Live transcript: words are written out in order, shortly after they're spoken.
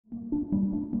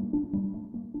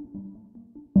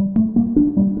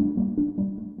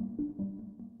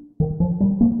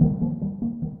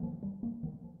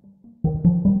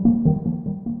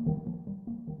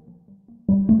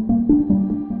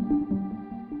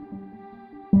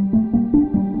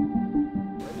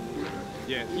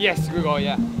Yes, we go,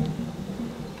 yeah.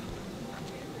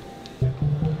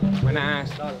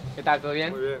 Buenas, ¿qué tal? ¿Todo bien?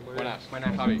 Muy bien, muy bien.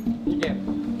 Buenas, Javi. Iker.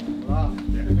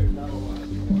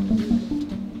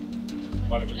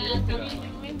 Vale,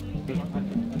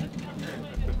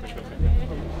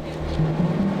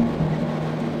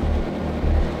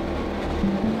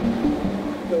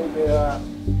 so they are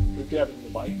preparing the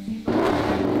bike.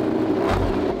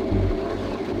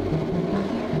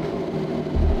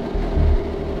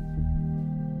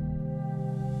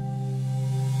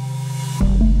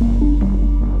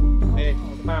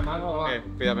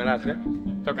 Cuídamelas,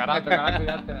 Tocará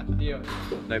cuidártela, tío.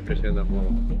 No hay presión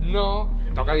tampoco. No,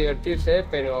 toca divertirse,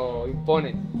 pero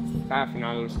impone. O sea, al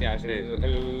final, hostia,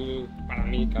 para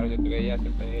mí, claro, yo te veía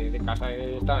siempre de casa,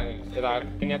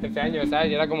 tenía 13 años,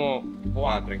 ¿sabes? Y era como,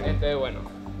 ¡buah! Entonces, bueno,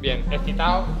 bien,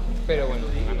 excitado, pero bueno,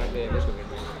 con ganas de subir.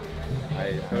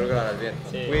 Ahí, seguro que lo harás bien.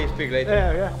 Sí. We speak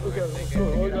later. Yeah, okay.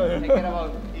 Take care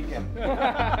about Iker.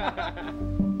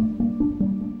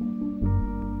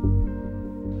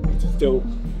 Still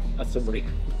assembly.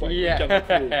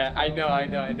 Yeah, I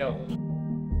know.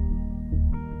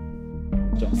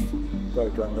 Just try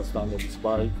to understand this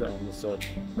bike and so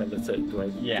let's say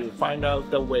to find out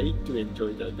the way to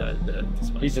enjoy this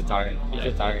bike. It's a target. It's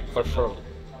a target for sure.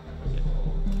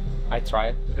 I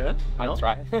try. Yeah? I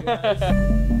try.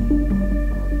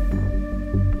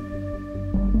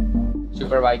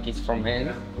 Superbike is for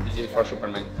men. This is for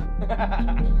Superman.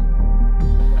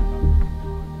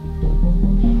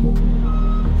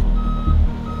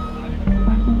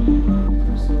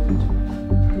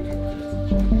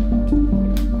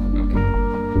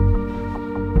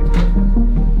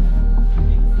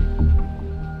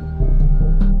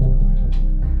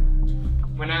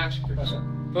 Buenas.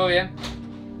 ¿Todo bien?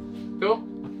 ¿Tú?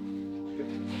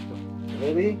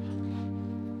 Ready?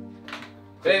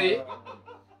 ¿Ready?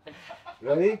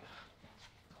 Ready?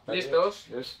 ¿Listos?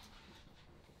 Yes.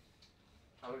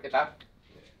 A ver qué tal.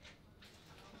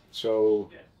 So,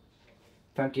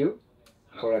 thank you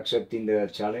for accepting the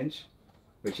challenge,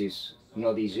 which is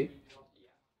not easy.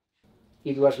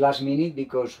 It was last minute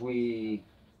because we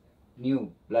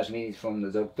knew last minute from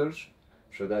the doctors,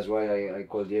 so that's why I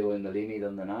called Diego in the limit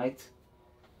on the night.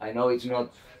 I know it's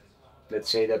not, let's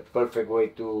say, the perfect way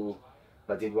to,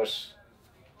 but it was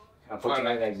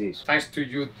unfortunately like this. Thanks to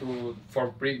you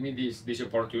for bringing me this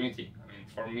opportunity. I mean,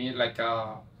 for me, like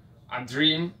a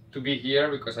dream to be here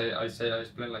because I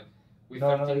explained like with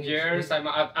 13 years I'm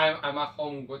at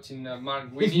home watching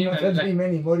Marc winning. It's not a dream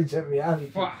anymore, it's a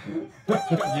reality.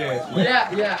 Yes.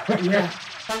 Yeah.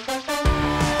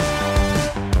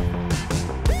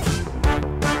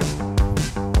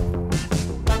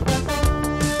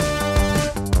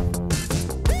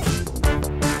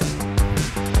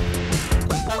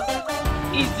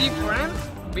 It's different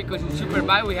because in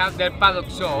Superbike we have the paddock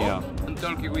show. I'm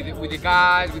talking with the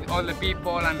guys, with all the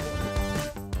people, and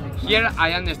here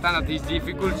I understand that it's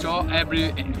difficult. So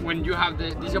when you have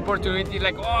this opportunity,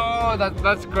 like oh,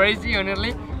 that's crazy,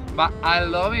 honestly. But I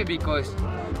love it because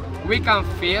we can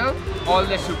feel all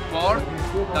the support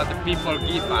that the people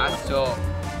give us. So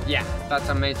yeah, that's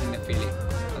amazing. The feeling.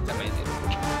 That's amazing.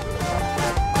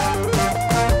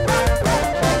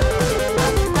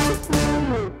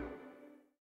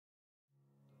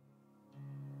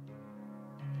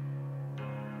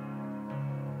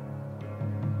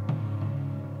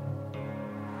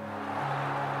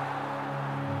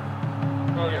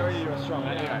 You're strong.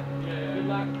 Good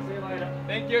luck. See you later.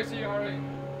 Thank you. See you, Harvey.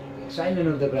 The excitement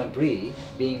of the Grand Prix,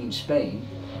 being in Spain,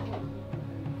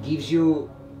 gives you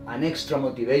an extra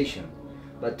motivation,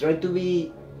 but try to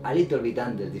be a little bit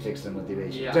under this extra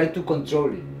motivation. Yeah. Try to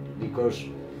control it, because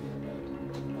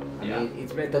I mean,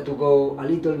 it's better to go a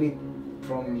little bit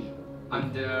from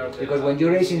Under because when you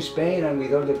race in Spain and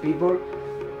with all the people,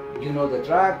 you know the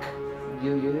track,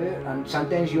 and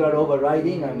sometimes you are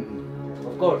overriding, and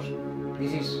of course,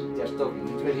 this is just talking.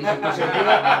 It's very easy to say.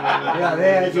 Yeah,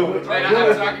 there you will,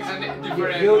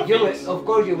 of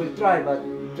course you will try, but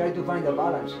try to find a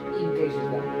balance in case it's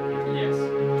done. Yes.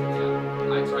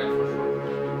 Yeah. I try for sure.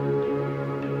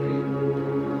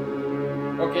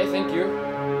 Okay, thank you.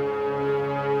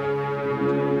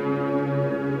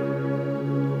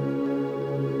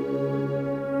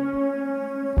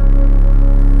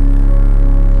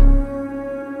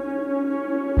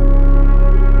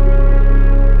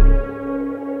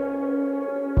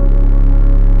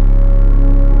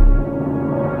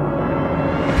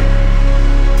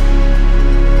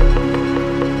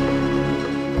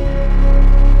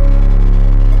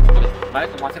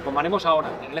 ¿Vale? Como haremos ahora,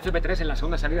 en el FP3 en la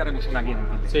segunda salida remisión aquí.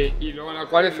 Sí, y luego en la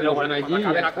quali Luego una allí.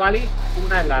 acabe la quali,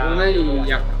 una en la... Una y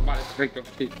ya. Vale, perfecto.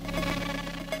 Sí.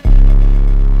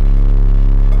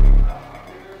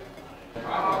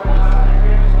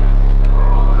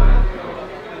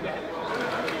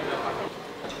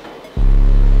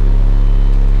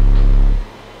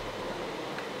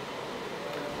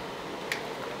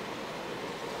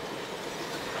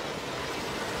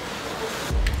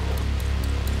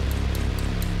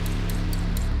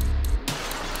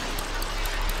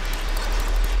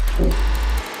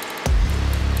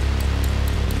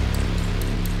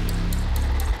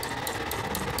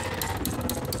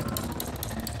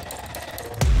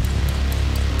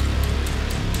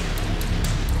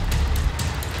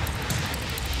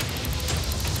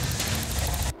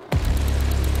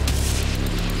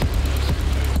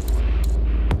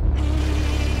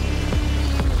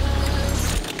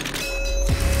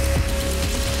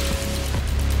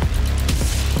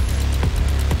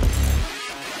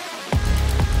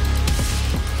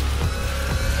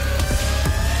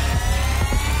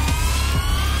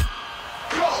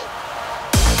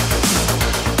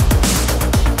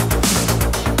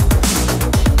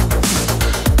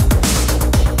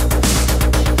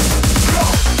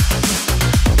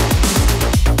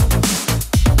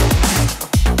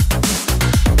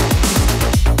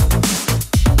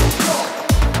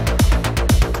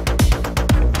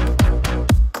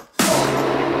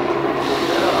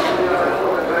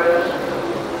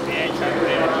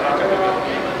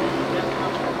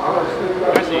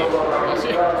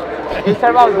 ¿He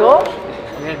salvado dos?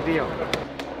 Bien, tío.